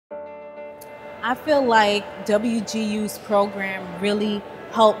I feel like WGU's program really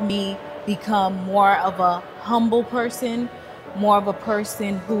helped me become more of a humble person, more of a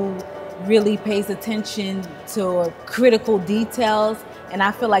person who really pays attention to critical details. And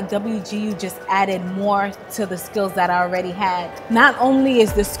I feel like WGU just added more to the skills that I already had. Not only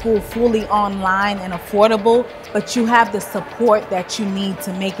is the school fully online and affordable, but you have the support that you need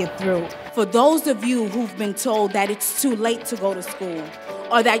to make it through. For those of you who've been told that it's too late to go to school,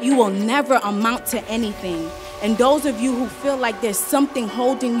 or that you will never amount to anything, and those of you who feel like there's something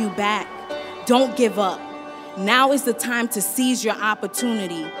holding you back, don't give up. Now is the time to seize your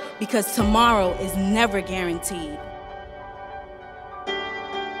opportunity, because tomorrow is never guaranteed.